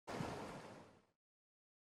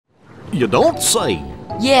You don't say.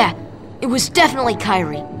 Yeah, it was definitely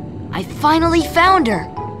Kyrie. I finally found her.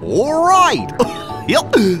 All right.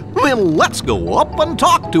 Yep. Then let's go up and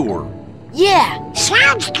talk to her. Yeah.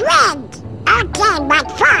 Sounds good. Okay,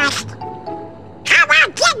 but first, how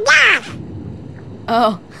about getting off?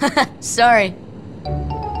 Oh, sorry.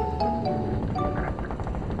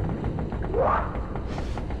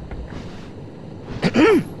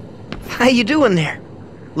 How you doing there?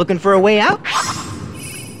 Looking for a way out?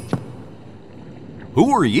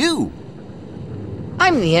 Who are you?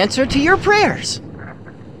 I'm the answer to your prayers.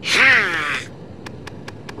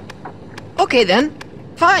 Okay then.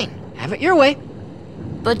 Fine. Have it your way.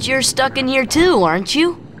 But you're stuck in here too, aren't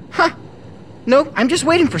you? Huh. No, I'm just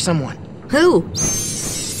waiting for someone. Who?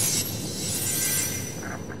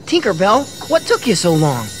 Tinkerbell, what took you so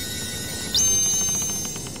long?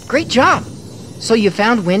 Great job. So you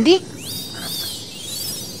found Wendy?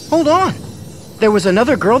 Hold on. There was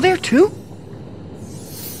another girl there too?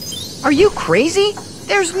 Are you crazy?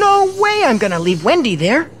 There's no way I'm gonna leave Wendy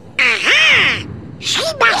there. Aha! She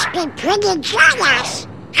must be pretty jealous.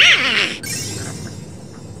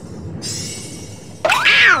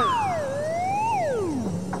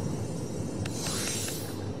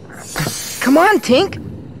 Come on, Tink.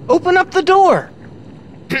 Open up the door.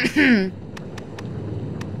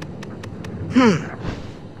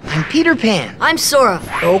 I'm Peter Pan. I'm Sora.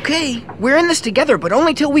 Okay, we're in this together, but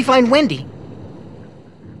only till we find Wendy.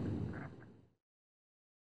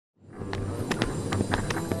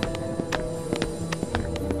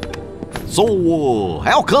 So,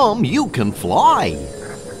 how come you can fly?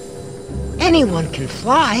 Anyone can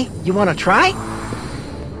fly. You wanna try?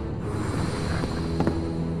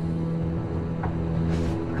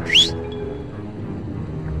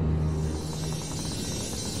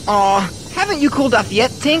 Aw, haven't you cooled off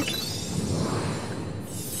yet, Tink?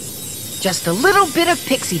 Just a little bit of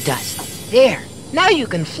pixie dust. There, now you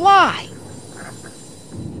can fly.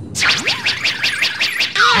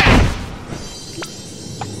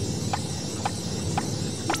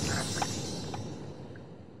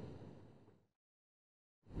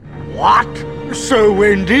 What? So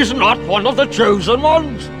Wendy's not one of the chosen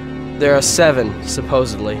ones? There are 7,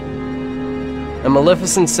 supposedly. And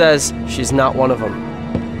Maleficent says she's not one of them.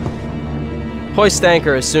 Hoist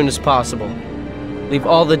anchor as soon as possible. Leave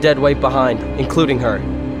all the dead weight behind, including her.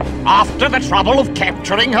 After the trouble of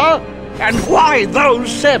capturing her? And why those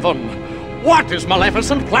 7? What is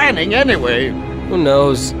Maleficent planning anyway? Who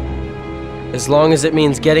knows? As long as it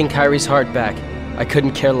means getting Kyrie's heart back, I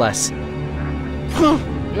couldn't care less.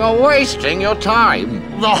 You're wasting your time.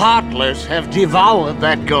 The Heartless have devoured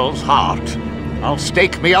that girl's heart. I'll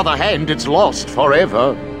stake me other hand it's lost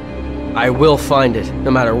forever. I will find it,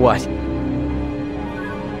 no matter what.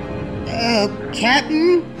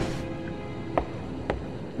 Captain?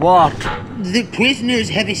 What? The prisoners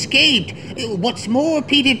have escaped. What's more,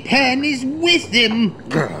 Peter Pan is with them.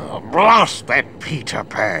 Blast that Peter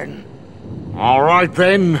Pan. All right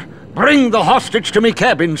then. Bring the hostage to me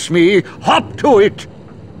cabin, Smee. Hop to it.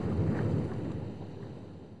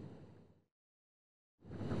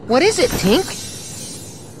 What is it, Tink?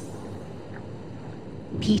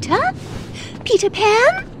 Peter? Peter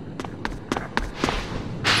Pan?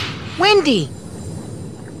 Wendy!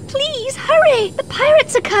 Please, hurry! The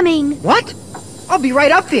pirates are coming! What? I'll be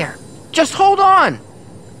right up there. Just hold on.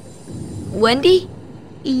 Wendy?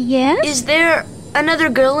 Yes? Is there another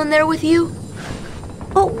girl in there with you?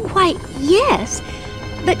 Oh, why, yes.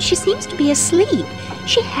 But she seems to be asleep.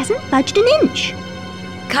 She hasn't budged an inch.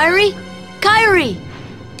 Kyrie? Kyrie!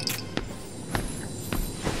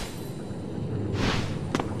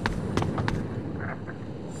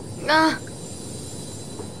 Oh!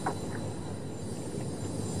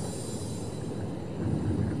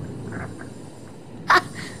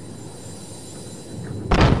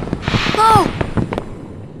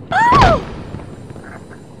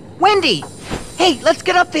 Wendy! Hey, let's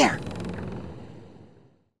get up there.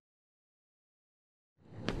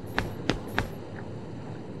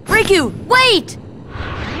 Riku, wait!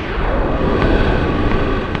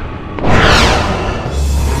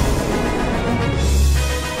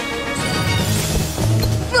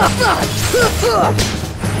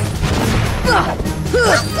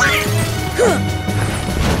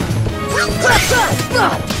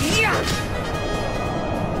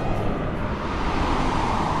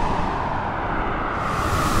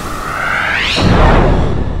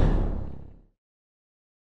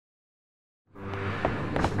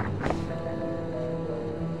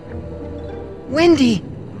 Wendy!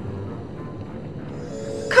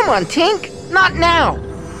 Come on, Tink! Not now!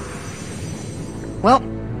 Well,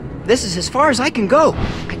 this is as far as I can go.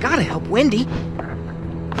 I gotta help Wendy.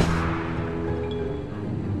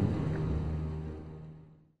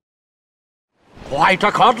 Quite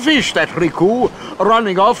a codfish, that Riku,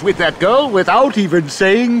 running off with that girl without even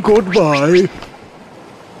saying goodbye.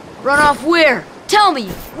 Run off where? Tell me,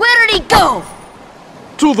 where did he go?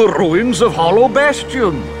 To the ruins of Hollow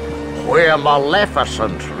Bastion, where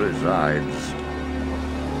Maleficent resides.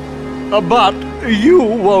 But you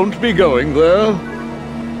won't be going there.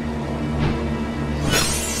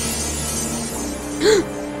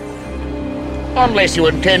 Unless you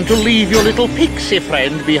intend to leave your little pixie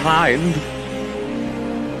friend behind.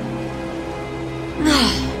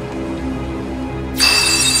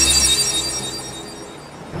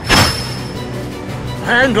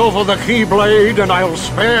 Hand over the Keyblade and I'll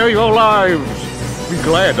spare your lives. Be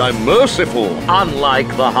glad I'm merciful, unlike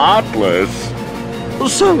the Heartless.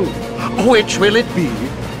 So, which will it be?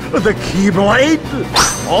 The Keyblade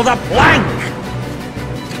or the plank?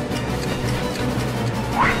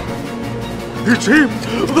 It's him,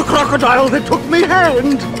 the crocodile that took me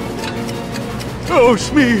hand. Oh,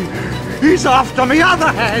 Smee, he's after me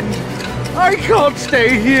other hand. I can't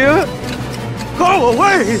stay here. Go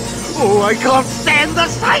away. Oh, I can't stand the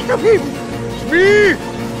sight of him. Smee,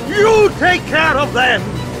 you take care of them.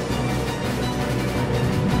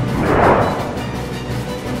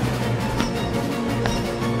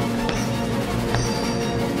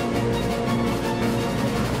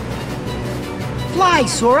 Fly,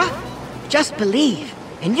 Sora. Just believe,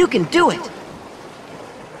 and you can do it.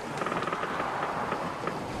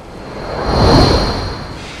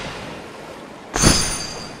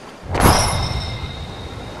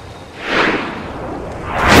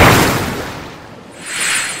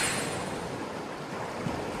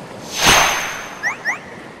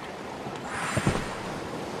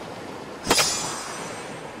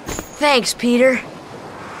 Thanks, Peter.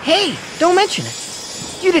 Hey, don't mention it.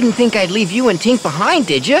 You didn't think I'd leave you and Tink behind,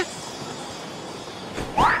 did you?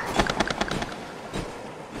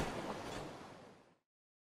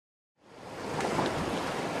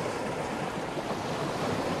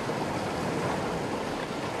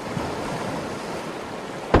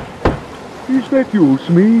 Is that you,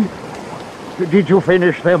 Smee? Did you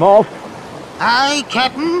finish them off? Aye,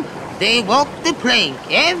 Captain. They walked the plank,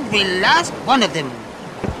 every last one of them.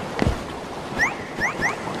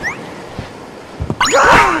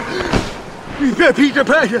 Peter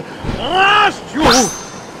Pan, last you!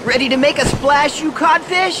 Ready to make a splash, you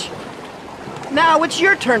codfish? Now it's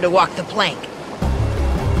your turn to walk the plank.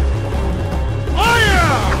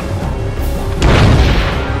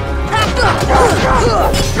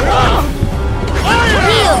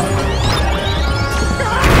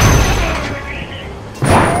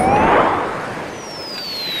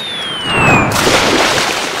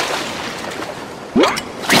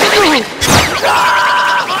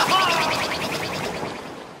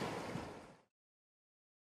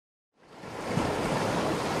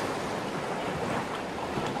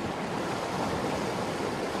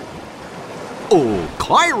 Oh,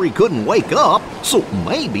 Kyrie couldn't wake up, so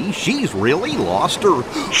maybe she's really lost her...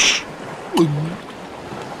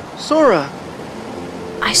 Sora.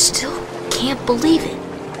 I still can't believe it.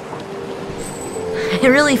 I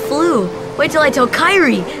really flew. Wait till I tell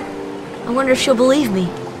Kyrie. I wonder if she'll believe me.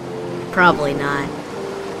 Probably not.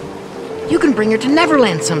 You can bring her to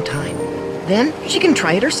Neverland sometime. Then she can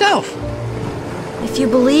try it herself. If you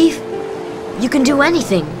believe, you can do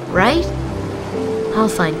anything, right? I'll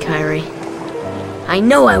find Kyrie. I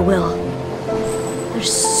know I will.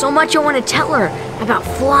 There's so much I want to tell her about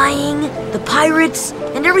flying, the pirates,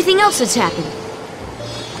 and everything else that's happened.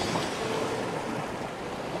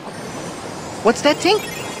 What's that, Tink?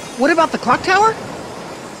 What about the clock tower?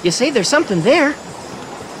 You say there's something there.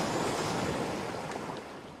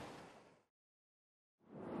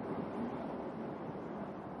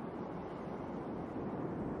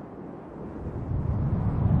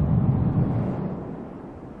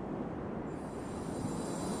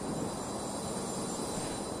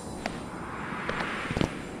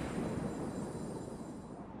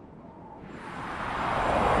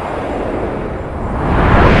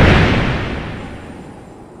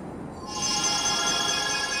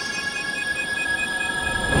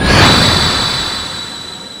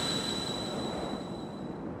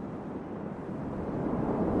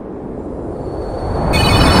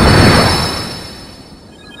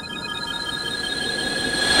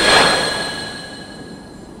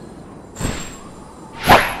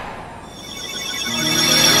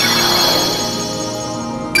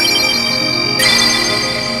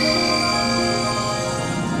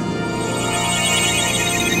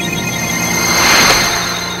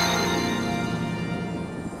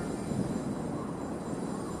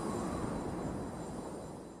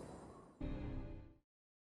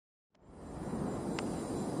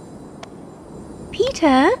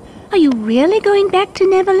 Peter, are you really going back to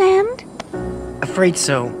Neverland? Afraid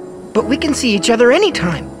so. But we can see each other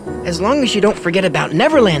anytime. As long as you don't forget about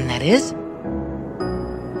Neverland, that is.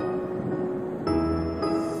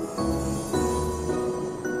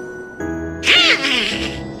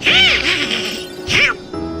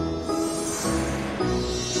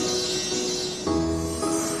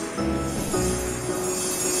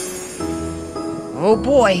 Oh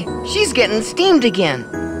boy, she's getting steamed again.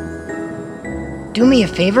 Do me a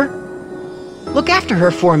favor? Look after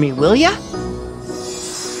her for me, will ya?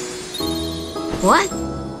 What?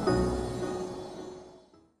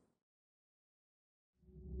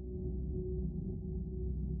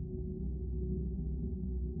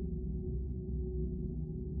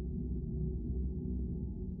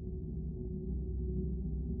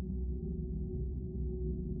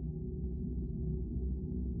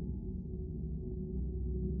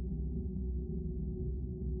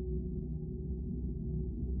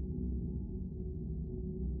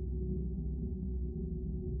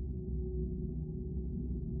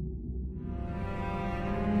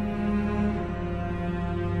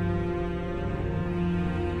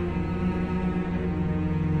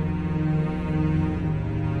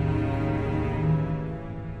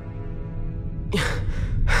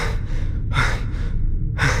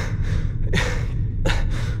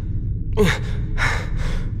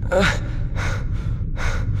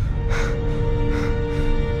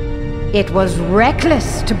 It was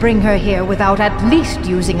reckless to bring her here without at least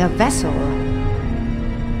using a vessel.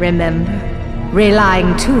 Remember,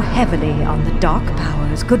 relying too heavily on the dark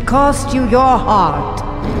powers could cost you your heart.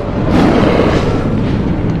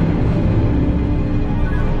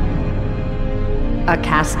 A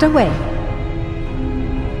castaway.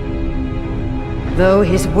 Though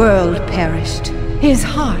his world perished, his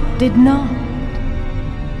heart did not.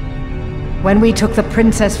 When we took the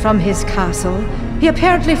princess from his castle, he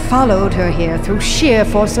apparently followed her here through sheer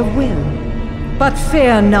force of will. But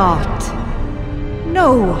fear not.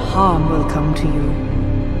 No harm will come to you.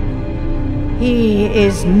 He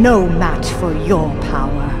is no match for your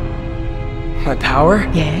power. My power?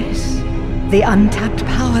 Yes, the untapped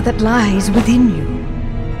power that lies within you.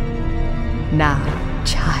 Now,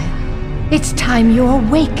 child, it's time you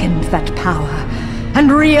awakened that power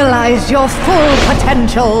and realized your full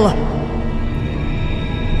potential.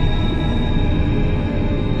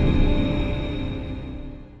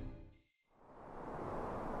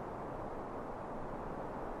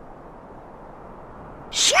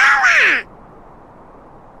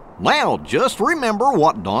 Now just remember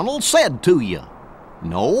what Donald said to you.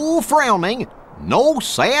 No frowning, no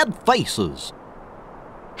sad faces.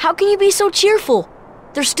 How can you be so cheerful?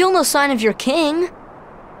 There's still no sign of your king.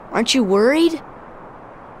 Aren't you worried?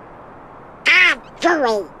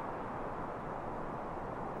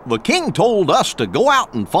 The king told us to go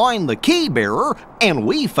out and find the key bearer, and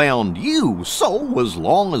we found you, so as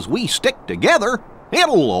long as we stick together,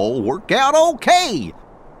 it'll all work out okay.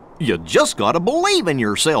 You just gotta believe in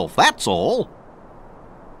yourself, that's all.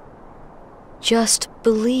 Just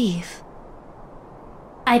believe.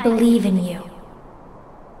 I believe in you.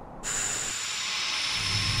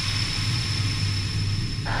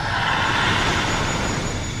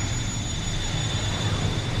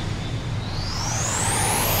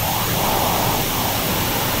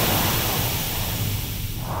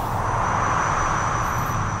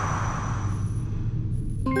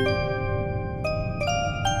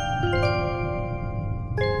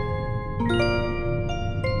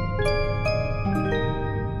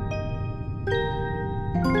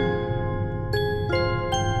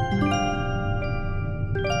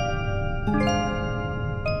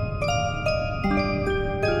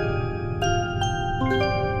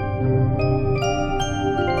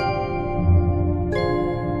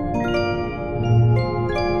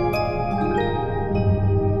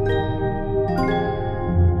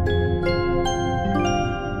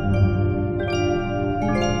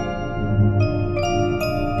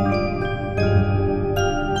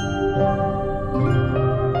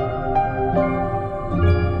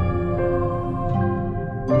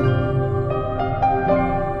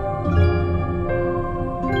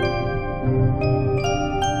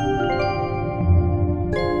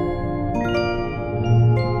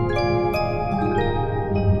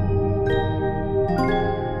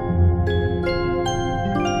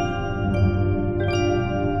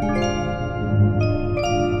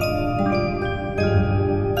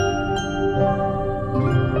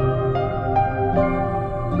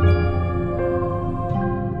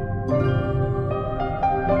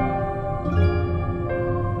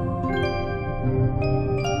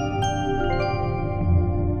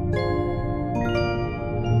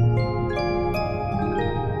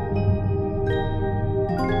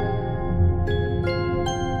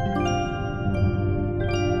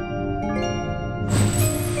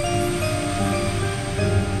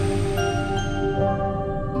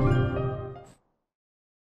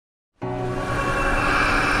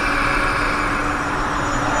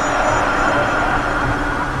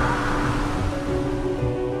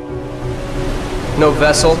 No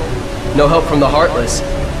vessel, no help from the Heartless.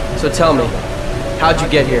 So tell me, how'd you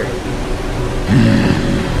get here?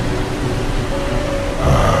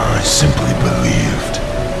 I simply believed.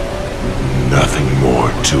 Nothing more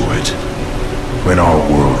to it. When our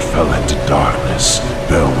world fell into darkness,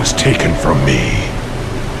 Belle was taken from me.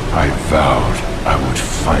 I vowed I would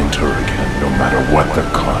find her again, no matter what the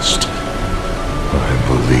cost. I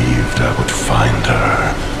believed I would find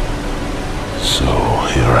her. So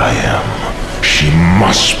here I am. She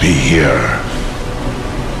must be here.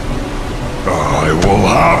 I will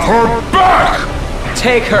have her back!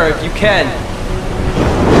 Take her if you can.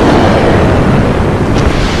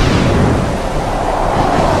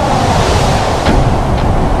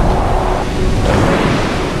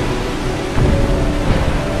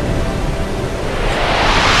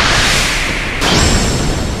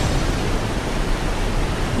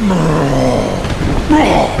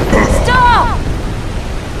 Stop!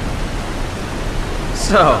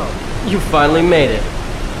 So, you finally made it.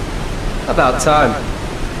 About time.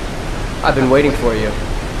 I've been waiting for you.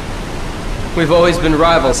 We've always been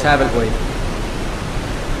rivals, haven't we?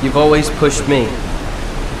 You've always pushed me,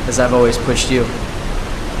 as I've always pushed you.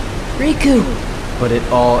 Riku! But it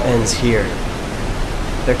all ends here.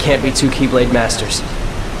 There can't be two Keyblade Masters.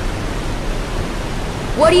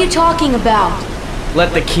 What are you talking about?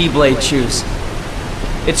 Let the Keyblade choose.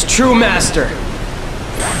 Its true master.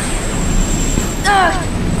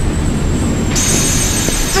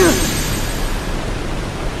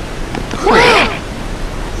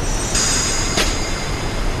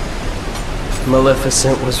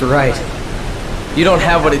 Maleficent was right. You don't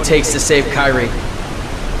have what it takes to save Kairi.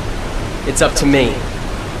 It's up to me.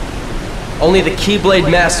 Only the Keyblade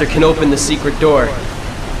Master can open the secret door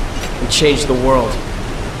and change the world.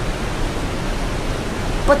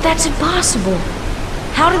 But that's impossible.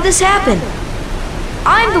 How did this happen?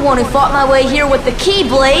 I'm the one who fought my way here with the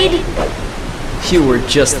Keyblade! You were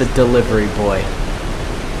just the delivery boy.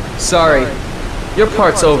 Sorry, your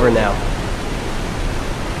part's over now.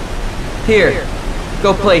 Here,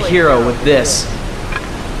 go play hero with this.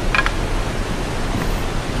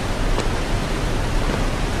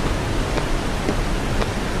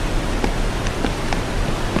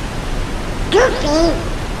 Goofy,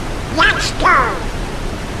 let's go.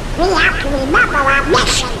 We have to remember our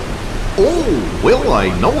mission. Oh, well, I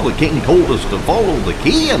know the king told us to follow the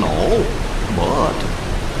key and all, but...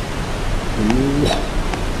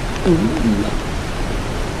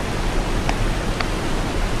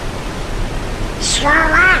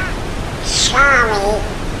 Slower, slowly.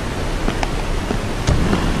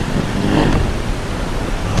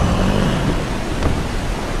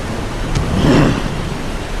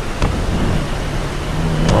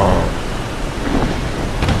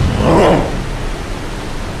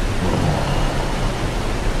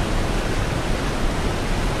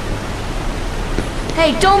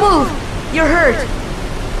 Hey, don't move! You're hurt!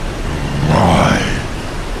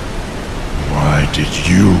 Why did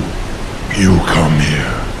you come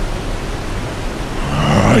here?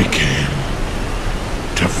 I came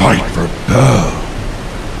to fight for Belle.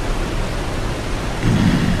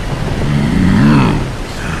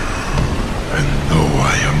 And though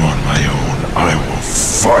I am on my own, I will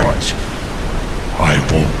fight. I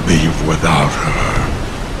won't leave without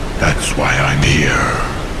her. That's why I'm here.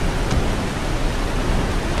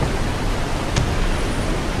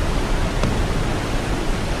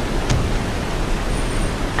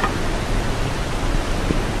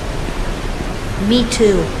 Me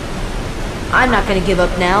too. I'm not gonna give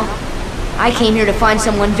up now. I came here to find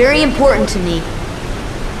someone very important to me.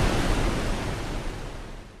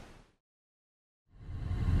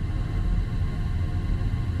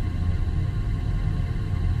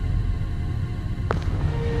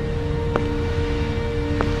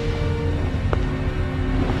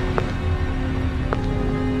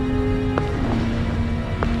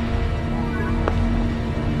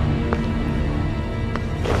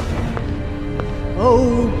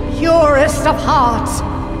 O purest of hearts,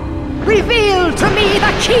 reveal to me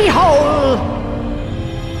the keyhole!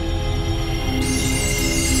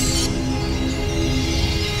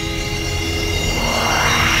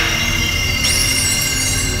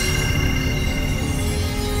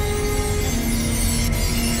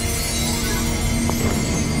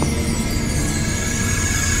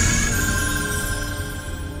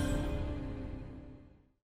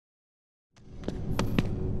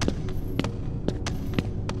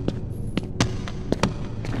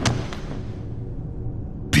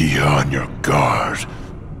 Be on your guard.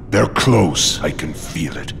 They're close, I can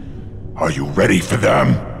feel it. Are you ready for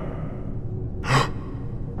them?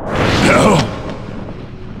 No!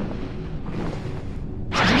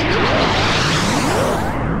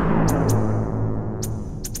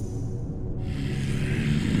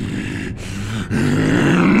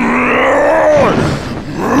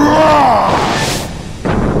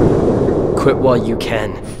 while you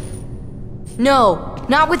can. No,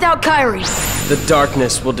 not without Kairi. The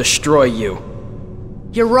darkness will destroy you.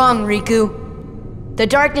 You're wrong, Riku. The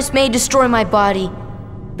darkness may destroy my body,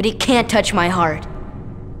 but it can't touch my heart.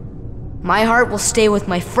 My heart will stay with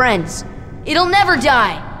my friends. It'll never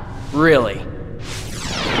die. Really?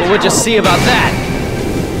 Well, we'll just see about that.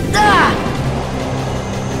 Ah!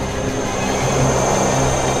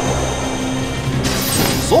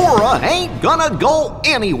 Sora ain't gonna go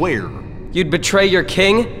anywhere. You'd betray your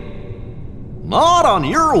king? Not on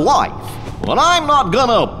your life. But I'm not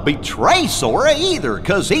gonna betray Sora either,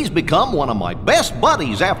 'cause he's become one of my best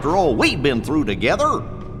buddies after all we've been through together.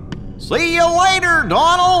 See you later,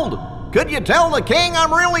 Donald. Could you tell the king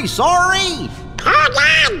I'm really sorry? Hold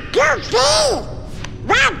on, Goofy!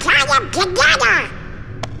 We'll tie them together!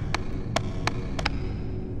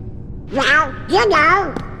 Well, you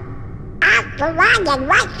know, out for one and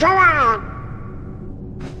right for all.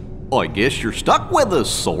 I guess you're stuck with us,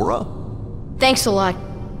 Sora. Thanks a lot,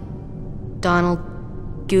 Donald.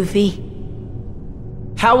 Goofy.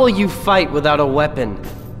 How will you fight without a weapon?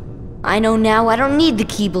 I know now I don't need the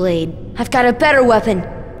Keyblade. I've got a better weapon.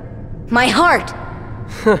 My heart!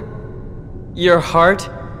 Your heart?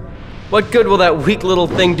 What good will that weak little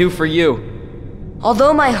thing do for you?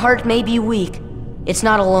 Although my heart may be weak, it's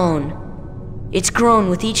not alone. It's grown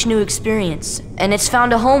with each new experience, and it's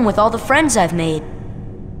found a home with all the friends I've made.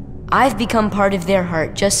 I've become part of their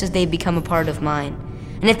heart just as they've become a part of mine.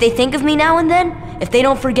 And if they think of me now and then, if they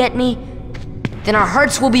don't forget me, then our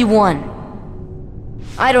hearts will be one.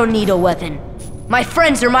 I don't need a weapon. My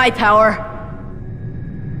friends are my power.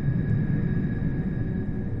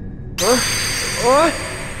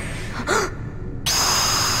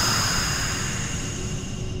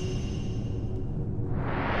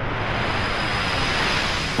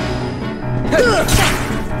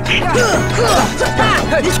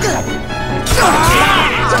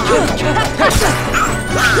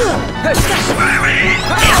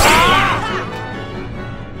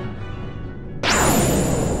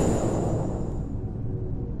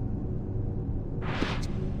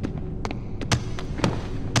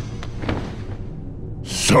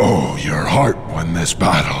 So, your heart won this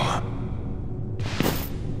battle.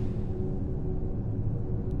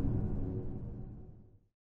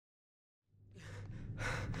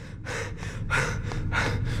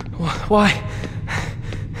 Why?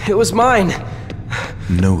 It was mine.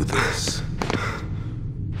 Know this.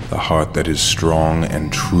 The heart that is strong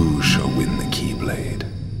and true shall win the Keyblade.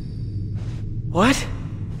 What?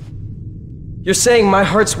 You're saying my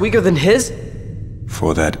heart's weaker than his?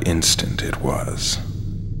 For that instant it was.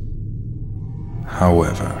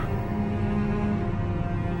 However,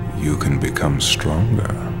 you can become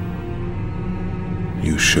stronger.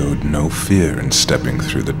 You showed no fear in stepping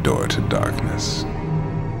through the door to darkness.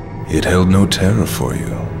 It held no terror for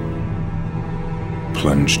you.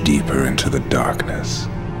 Plunge deeper into the darkness,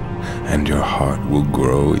 and your heart will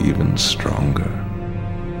grow even stronger.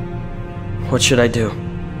 What should I do?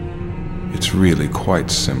 It's really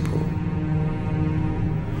quite simple.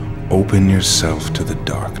 Open yourself to the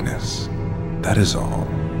darkness. That is all.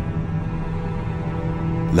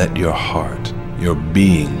 Let your heart, your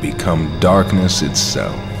being, become darkness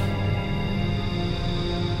itself.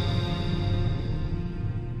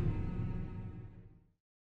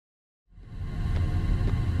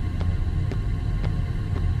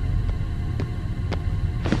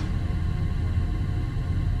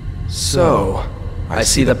 So, I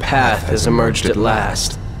see the path has emerged at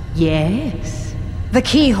last. Yes. The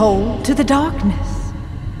keyhole to the darkness.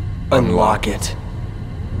 Unlock it,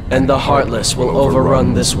 and the Heartless will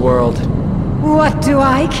overrun this world. What do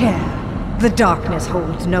I care? The darkness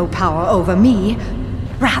holds no power over me.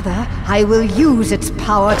 Rather, I will use its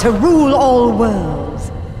power to rule all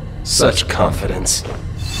worlds. Such confidence.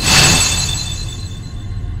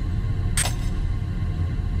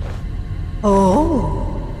 Oh.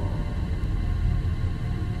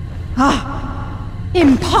 Ah!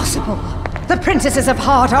 Impossible! The princesses of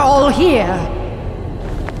Heart are all here!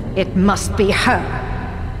 It must be her.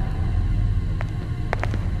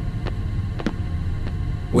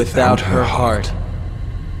 Without her heart,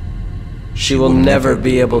 she will never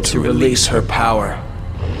be able to release her power.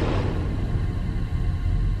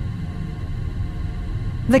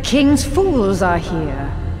 The king's fools are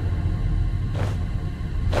here.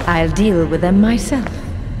 I'll deal with them myself.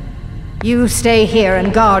 You stay here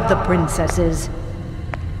and guard the princesses.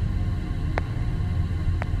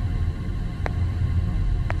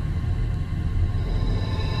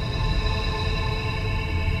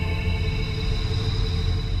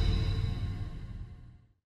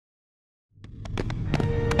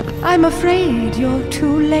 I'm afraid you're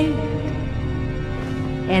too late.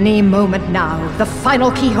 Any moment now, the final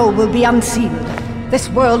keyhole will be unsealed. This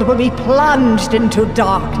world will be plunged into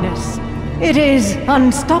darkness. It is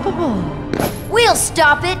unstoppable. We'll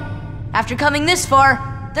stop it! After coming this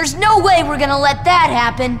far, there's no way we're gonna let that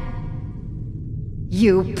happen!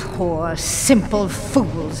 You poor, simple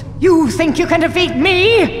fools! You think you can defeat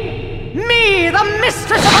me? Me, the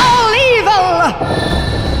mistress of all evil!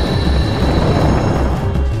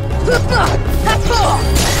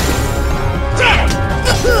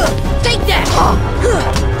 Take that!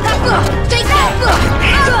 Take that!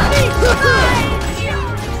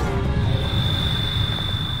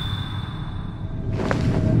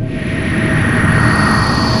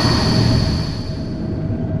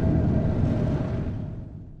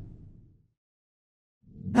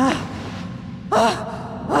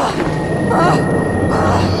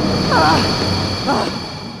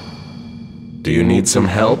 Do you need some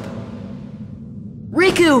help?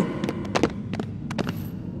 Riku!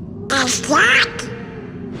 Is that?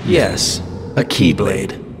 Yes, a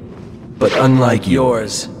Keyblade. But unlike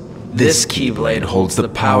yours, this Keyblade holds the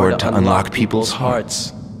power to unlock people's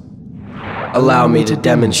hearts. Allow me to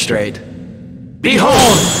demonstrate.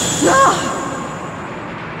 Behold!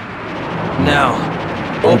 Now,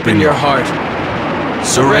 open your heart.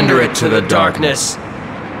 Surrender it to the darkness.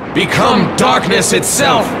 Become darkness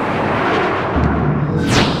itself!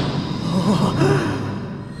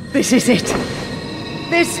 This is it.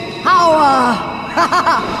 This power!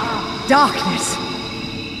 Darkness.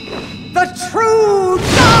 The true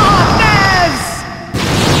darkness!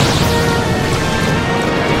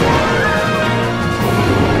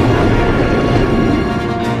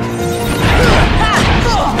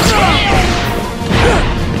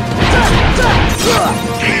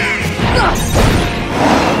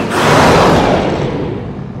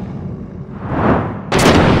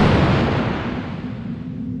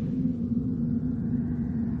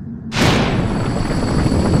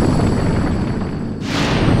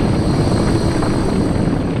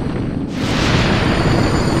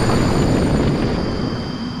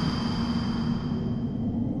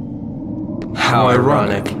 How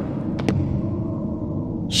ironic.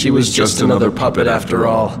 She was just another puppet after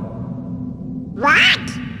all. What?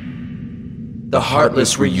 The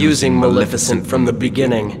Heartless were using Maleficent from the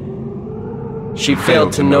beginning. She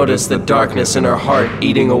failed to notice the darkness in her heart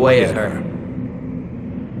eating away at her.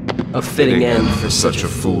 A fitting end for such a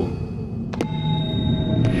fool.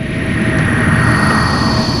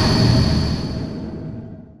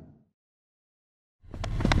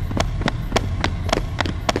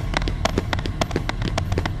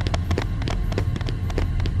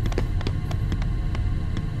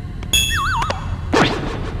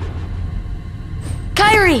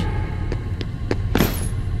 Kairi!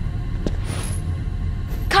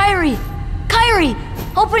 Kairi! Kairi!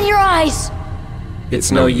 Open your eyes!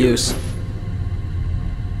 It's no use.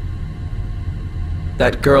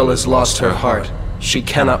 That girl has lost her heart. She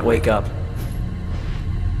cannot wake up.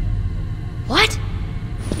 What?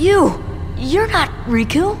 You're not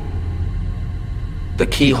Riku? The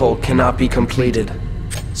keyhole cannot be completed,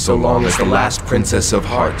 so long as the last Princess of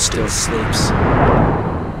Heart still sleeps.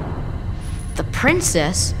 The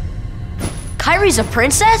princess? Kairi's a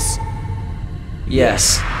princess?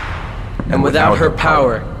 Yes. And without her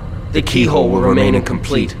power, the keyhole will remain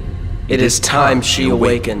incomplete. It is time she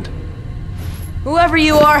awakened. Whoever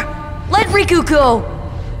you are, let Riku go!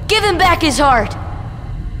 Give him back his heart!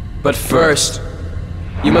 But first,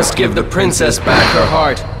 you must give the princess back her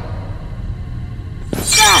heart.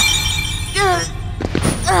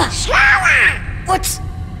 What's...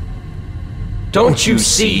 Don't you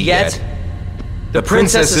see yet? The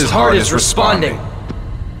princess's heart is responding.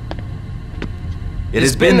 It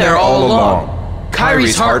has been there all along.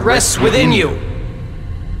 Kairi's heart rests within you.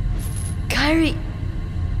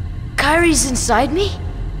 Kairi's inside me?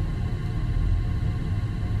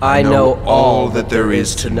 I know all that there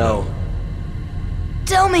is to know.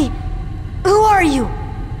 Tell me, who are you?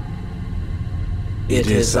 It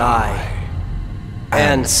is I,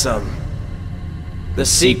 Ansem, the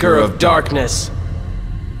Seeker of Darkness.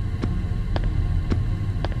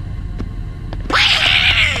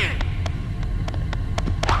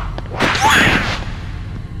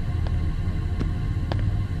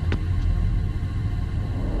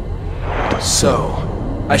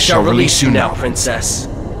 So, I shall release you now, Princess.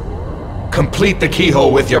 Complete the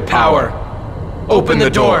keyhole with your power. Open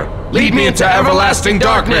the door. Lead me into everlasting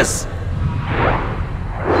darkness.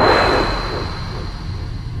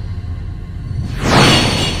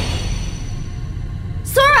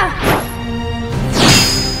 Sora!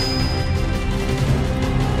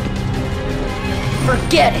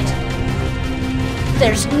 Forget it.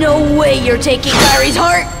 There's no way you're taking Kairi's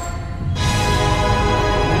heart!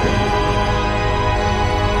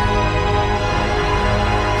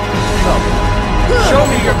 Show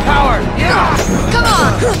me your power! Come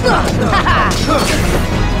on!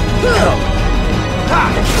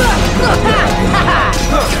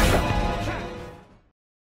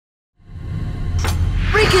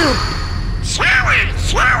 Riku!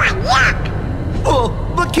 Shower, yuck!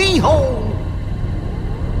 The keyhole!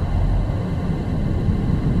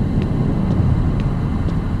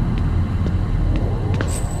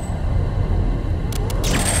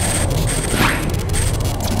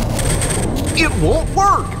 It won't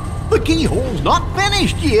work! The keyhole's not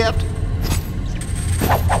finished yet!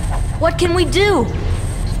 What can we do?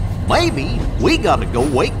 Maybe we gotta go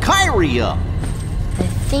wake Kairi up. I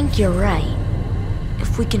think you're right.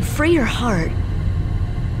 If we can free her heart...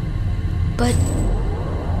 But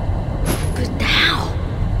how?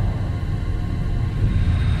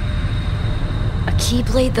 A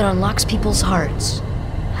keyblade that unlocks people's hearts.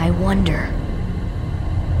 I wonder.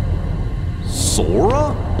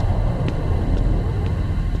 Sora?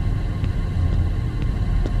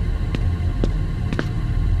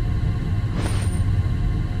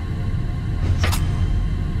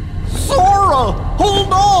 Sora!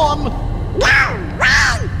 Hold on! No,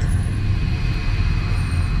 wait!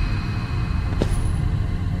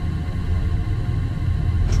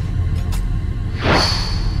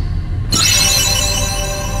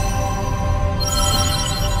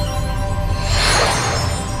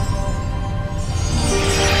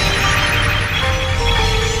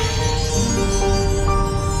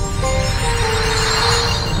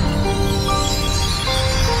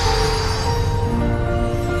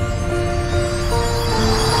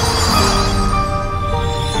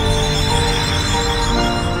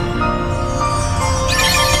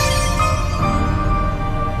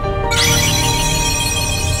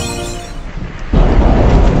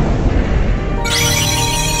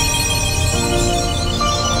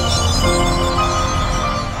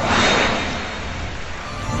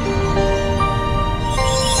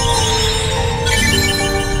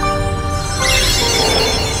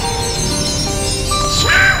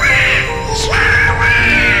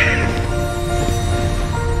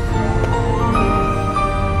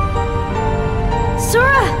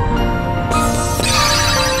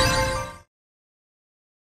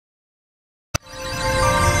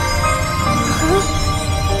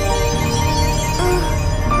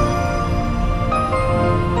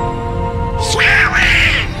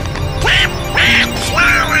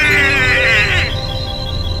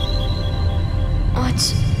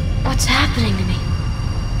 What's happening to me?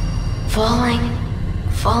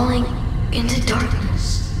 Falling into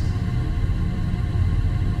darkness.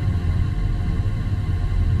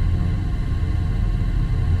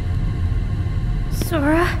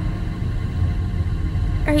 Sora?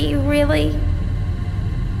 Are you really?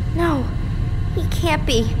 No, he can't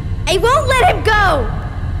be. I won't let him go!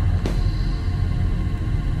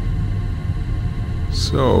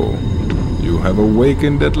 So, you have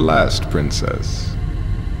awakened at last, Princess.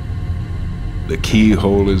 The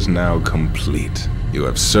keyhole is now complete. You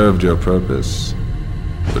have served your purpose,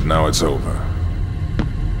 but now it's over.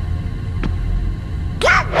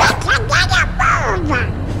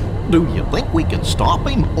 Do you think we can stop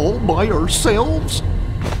him all by ourselves?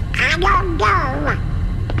 I don't know.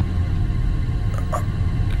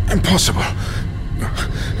 Impossible.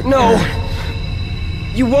 No!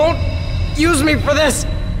 You won't use me for this!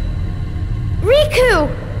 Riku!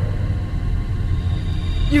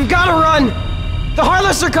 You've gotta run! The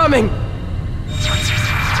Heartless are coming!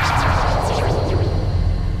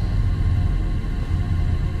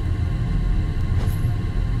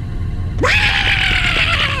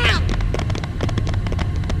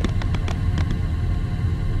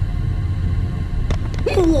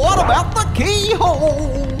 What about the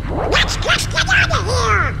keyhole? Let's just get out of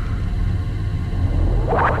here!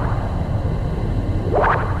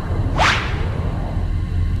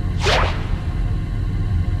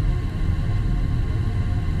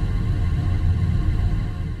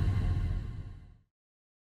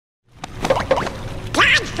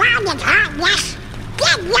 Godfather Heartless!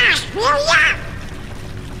 Get lost, will ya?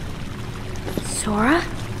 Sora?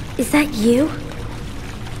 Is that you?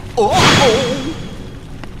 Uh-oh!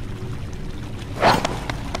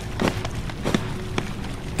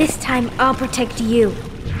 This time I'll protect you.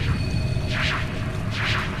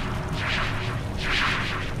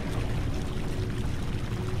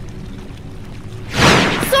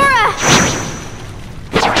 Sora!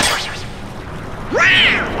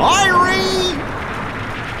 Kairi!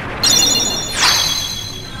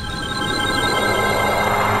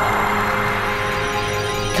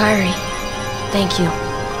 Thank you.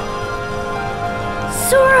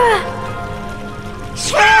 Sora!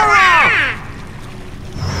 Sora!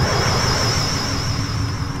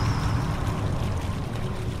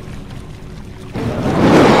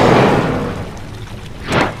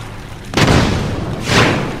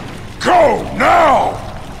 Go now!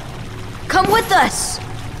 Come with us!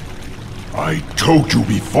 I told you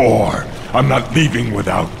before, I'm not leaving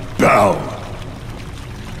without Belle.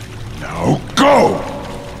 Now go!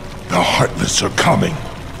 The Heartless are coming.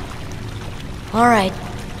 All right.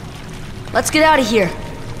 Let's get out of here.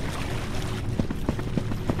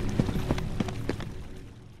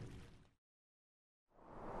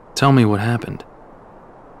 Tell me what happened.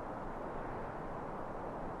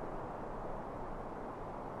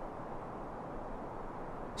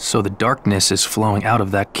 So the darkness is flowing out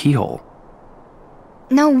of that keyhole.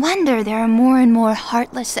 No wonder there are more and more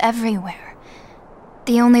Heartless everywhere.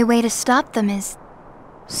 The only way to stop them is...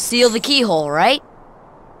 Seal the keyhole, right?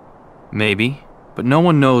 Maybe, but no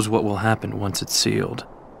one knows what will happen once it's sealed.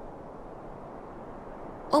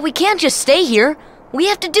 Well, we can't just stay here. We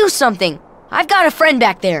have to do something. I've got a friend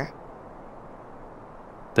back there.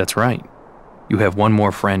 That's right. You have one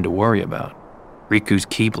more friend to worry about. Riku's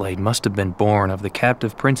Keyblade must have been born of the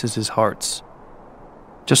captive princess's hearts.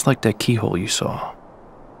 Just like that keyhole you saw.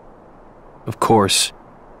 Of course,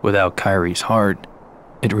 without Kairi's heart,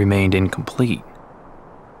 it remained incomplete.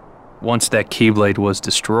 Once that Keyblade was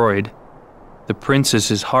destroyed, the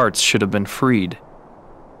princess's hearts should have been freed.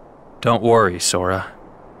 Don't worry, Sora.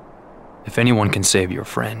 If anyone can save your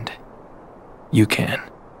friend, you can.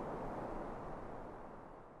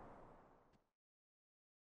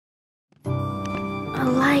 A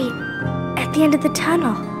light at the end of the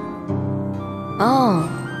tunnel.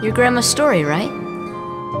 Oh, your grandma's story, right?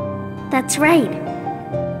 That's right.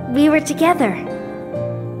 We were together.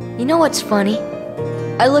 You know what's funny?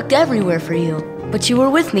 I looked everywhere for you, but you were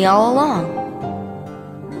with me all along.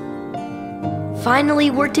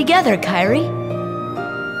 Finally, we're together, Kairi.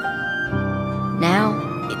 Now,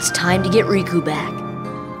 it's time to get Riku back.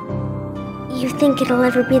 You think it'll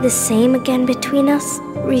ever be the same again between us?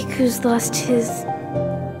 Riku's lost his...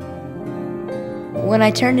 When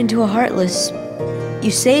I turned into a Heartless,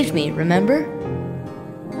 you saved me, remember?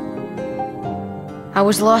 I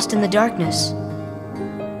was lost in the darkness.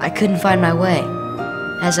 I couldn't find my way.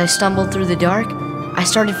 As I stumbled through the dark, I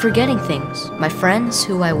started forgetting things. My friends,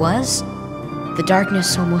 who I was. The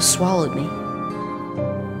darkness almost swallowed me.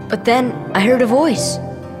 But then I heard a voice.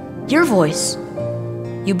 Your voice.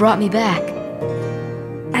 You brought me back.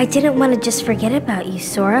 I didn't want to just forget about you,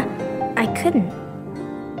 Sora. I couldn't.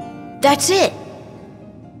 That's it.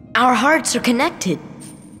 Our hearts are connected.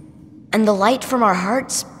 And the light from our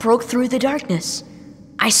hearts broke through the darkness.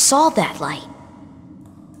 I saw that light.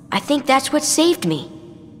 I think that's what saved me.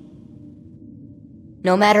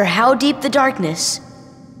 No matter how deep the darkness,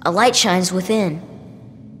 a light shines within.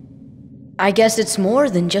 I guess it's more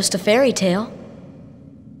than just a fairy tale.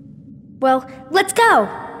 Well, let's go!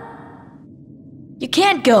 You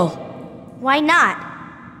can't go. Why not?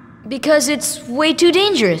 Because it's way too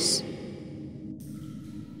dangerous.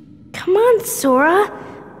 Come on, Sora.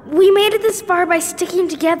 We made it this far by sticking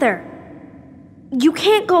together. You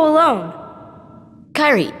can't go alone.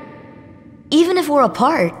 Kairi, even if we're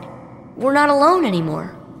apart, we're not alone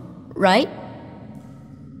anymore, right?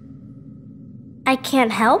 I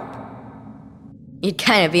can't help? You'd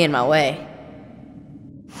kind of be in my way.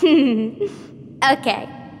 Okay.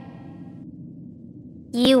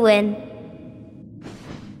 You win.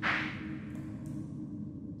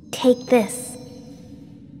 Take this.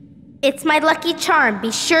 It's my lucky charm.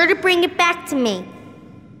 Be sure to bring it back to me.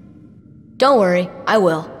 Don't worry, I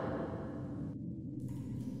will.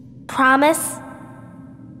 Promise?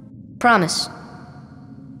 Promise.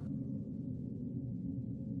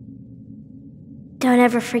 Don't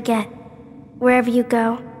ever forget. Wherever you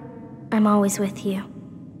go, I'm always with you.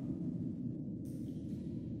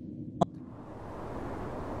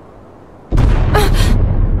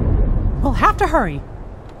 We'll have to hurry.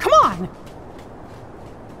 Come on!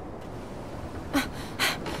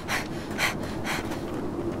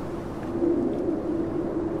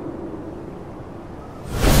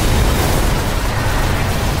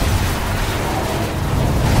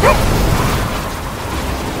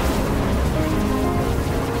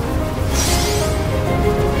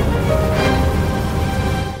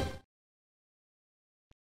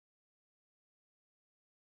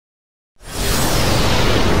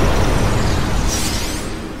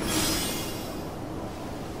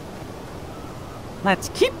 Let's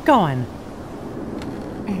keep going.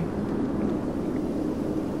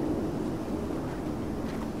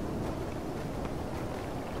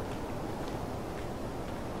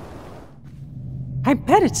 I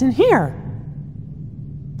bet it's in here.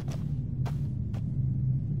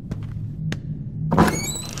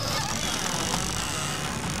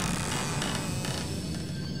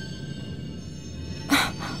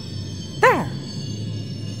 There.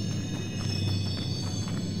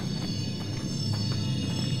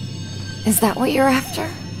 Is that what you're after?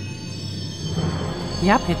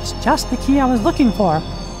 Yep, it's just the key I was looking for.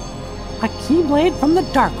 A keyblade from the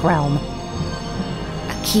Dark Realm.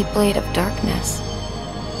 A keyblade of darkness.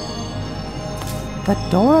 The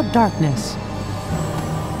Door of Darkness.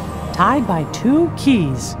 Tied by 2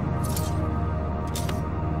 keys.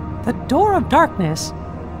 The Door of Darkness.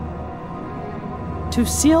 To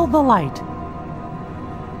seal the light.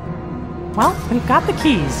 Well, we've got the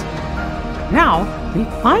keys. Now, we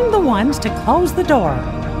find the ones to close the door.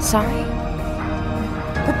 Sorry?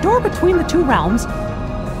 The door between the 2 realms,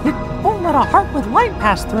 it won't let a heart with light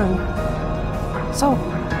pass through. So,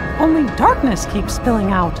 only darkness keeps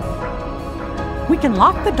spilling out. We can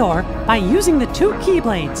lock the door by using the 2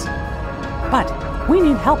 keyblades. But we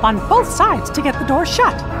need help on both sides to get the door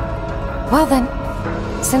shut. Well then,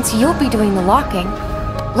 since you'll be doing the locking,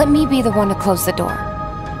 let me be the one to close the door.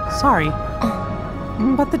 Sorry,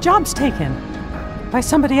 but the job's taken by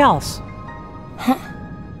somebody else. Huh?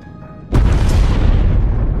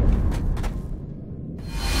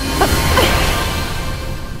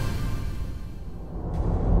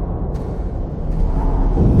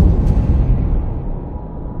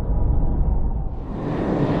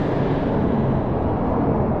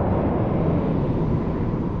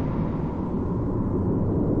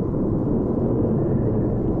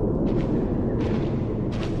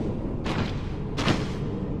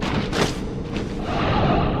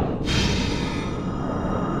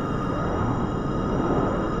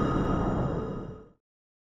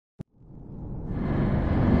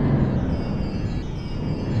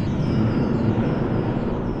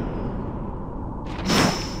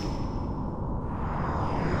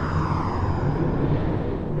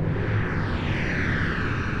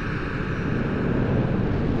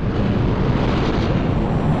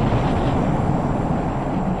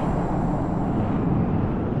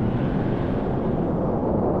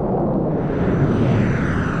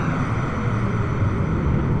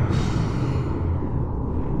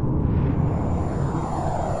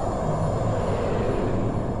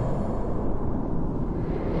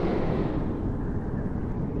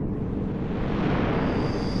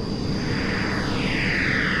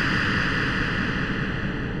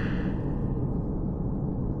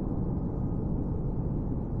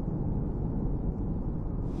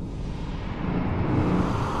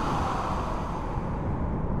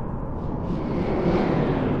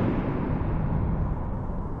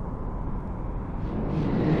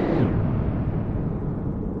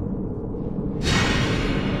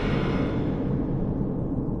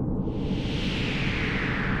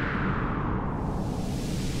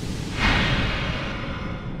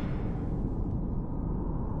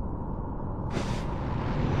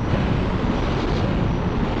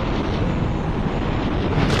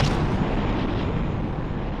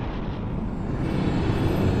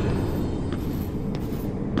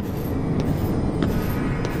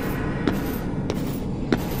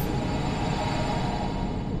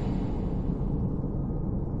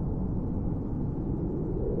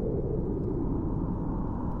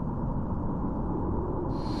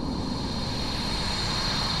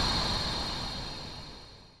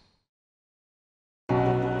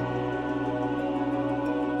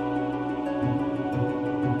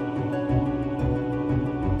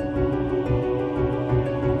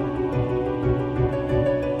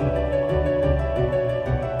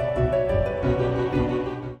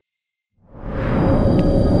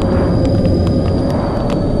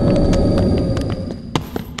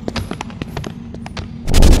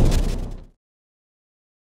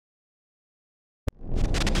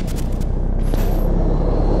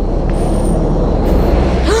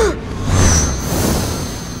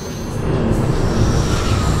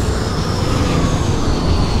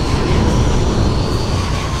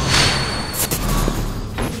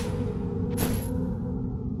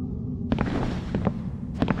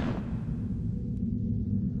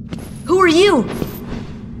 you?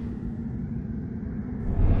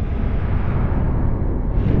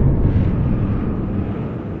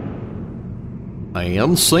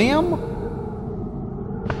 And Sam?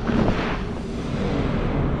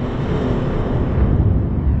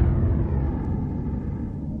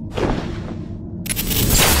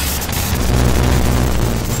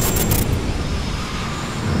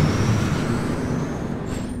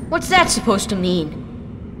 What's that supposed to mean?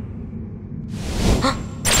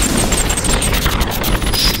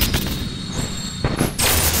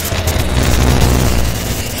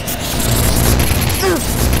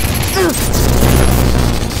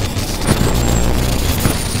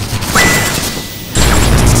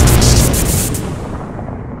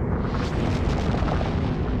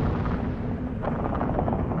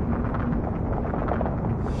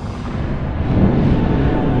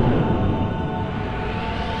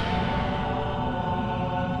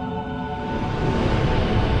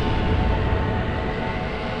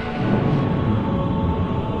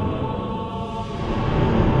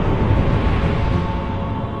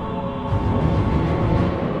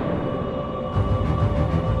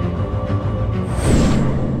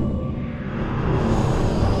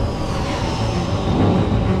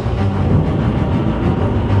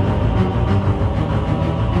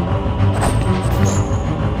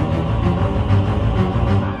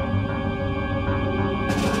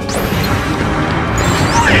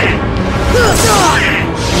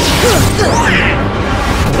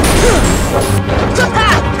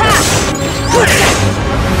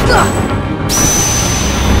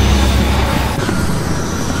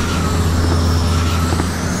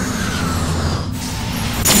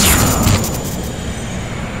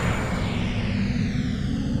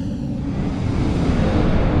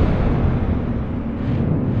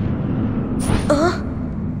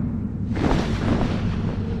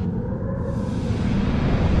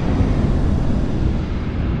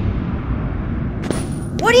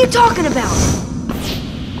 What are you talking about?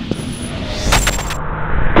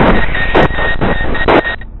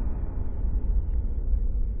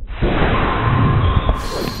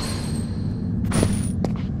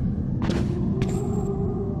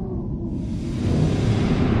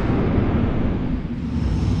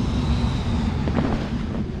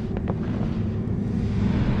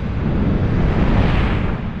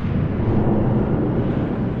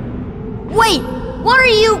 Wait, what are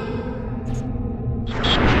you...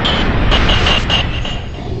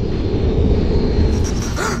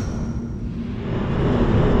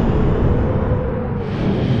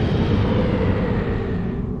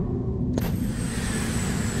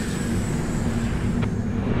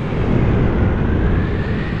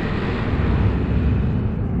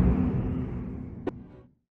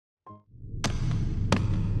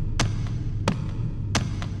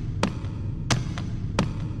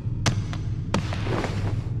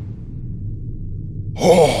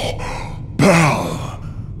 Oh, Belle!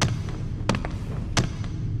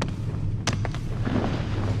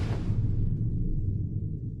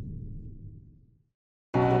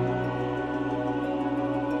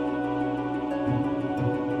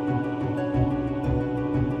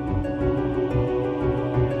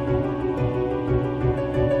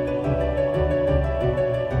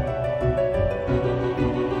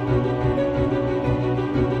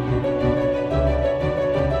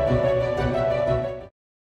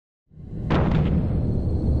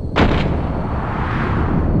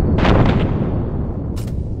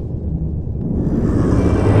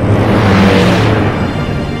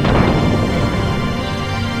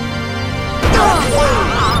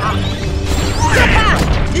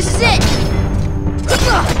 This is it!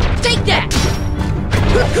 Take that!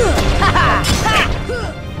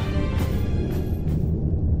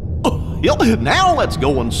 Now let's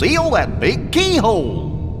go and seal that big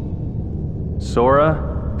keyhole.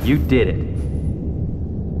 Sora, you did it.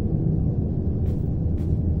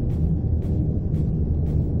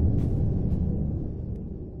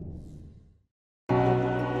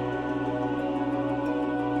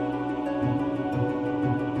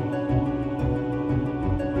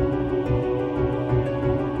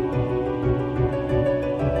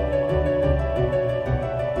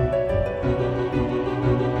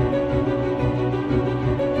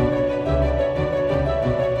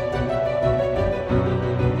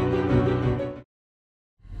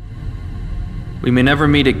 We may never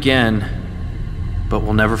meet again, but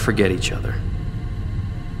we'll never forget each other.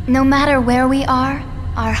 No matter where we are,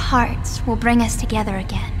 our hearts will bring us together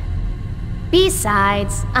again.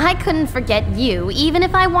 Besides, I couldn't forget you even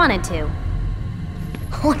if I wanted to.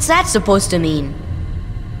 What's that supposed to mean?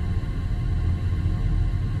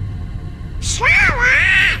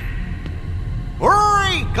 Sora!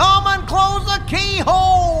 Hurry! Come and close the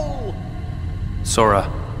keyhole!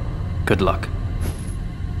 Sora, good luck.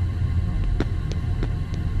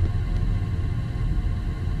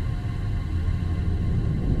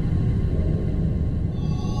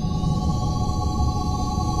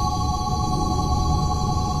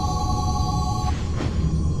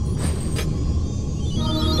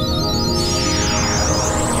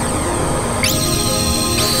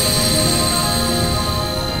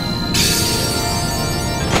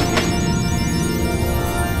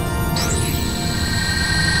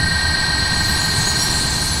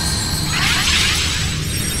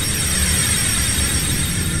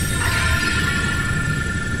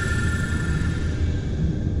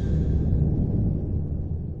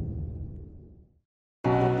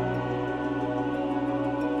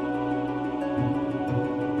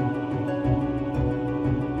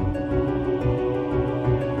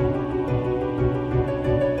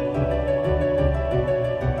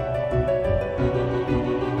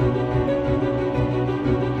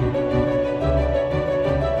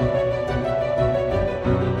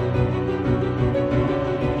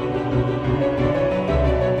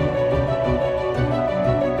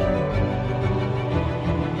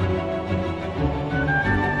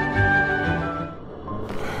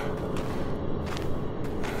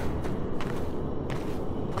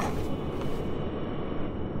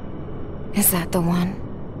 Is that the one?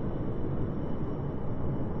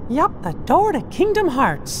 Yup, the door to Kingdom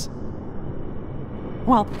Hearts.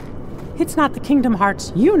 Well, it's not the Kingdom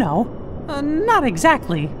Hearts you know. Not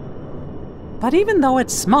exactly. But even though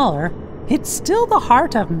it's smaller, it's still the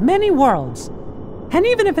heart of many worlds. And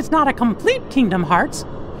even if it's not a complete Kingdom Hearts,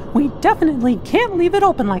 we definitely can't leave it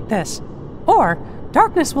open like this. Or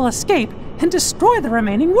darkness will escape and destroy the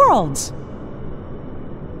remaining worlds.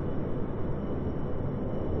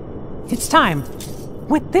 It's time.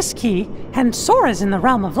 With this key, and Sora's in the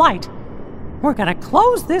realm of light, we're gonna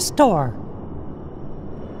close this door.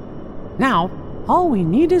 Now, all we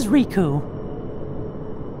need is Riku.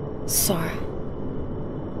 Sora.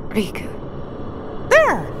 Riku.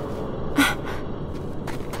 There!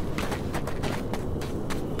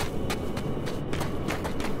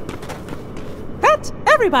 That's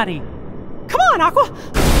everybody! Come on, Aqua!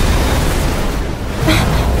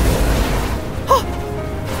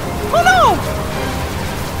 Oh no!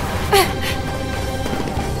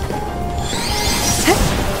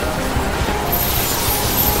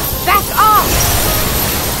 Back off!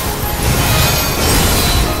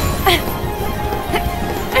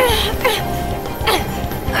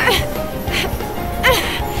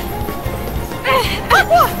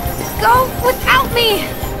 Aqua! Go without me!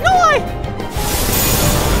 No,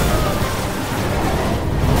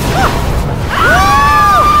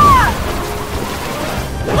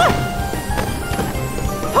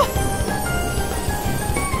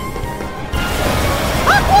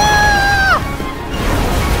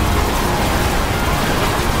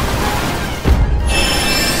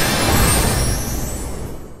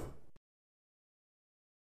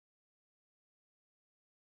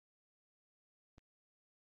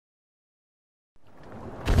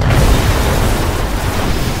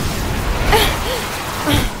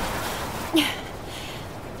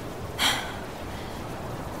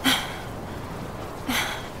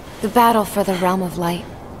 The battle for the Realm of Light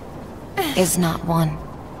is not won.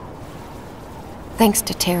 Thanks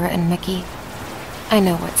to Terra and Mickey, I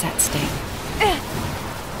know what's at stake.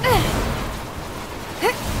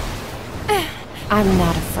 I'm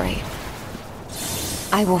not afraid.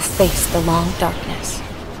 I will face the long darkness.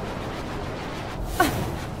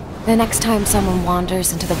 The next time someone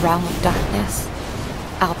wanders into the Realm of Darkness,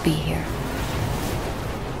 I'll be here.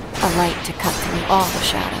 A light to cut through all the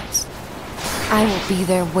shadows. I will be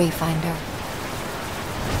their wayfinder.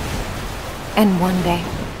 And one day,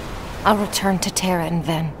 I'll return to Terra and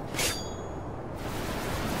Ven.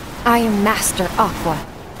 I am Master Aqua,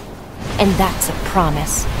 and that's a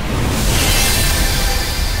promise.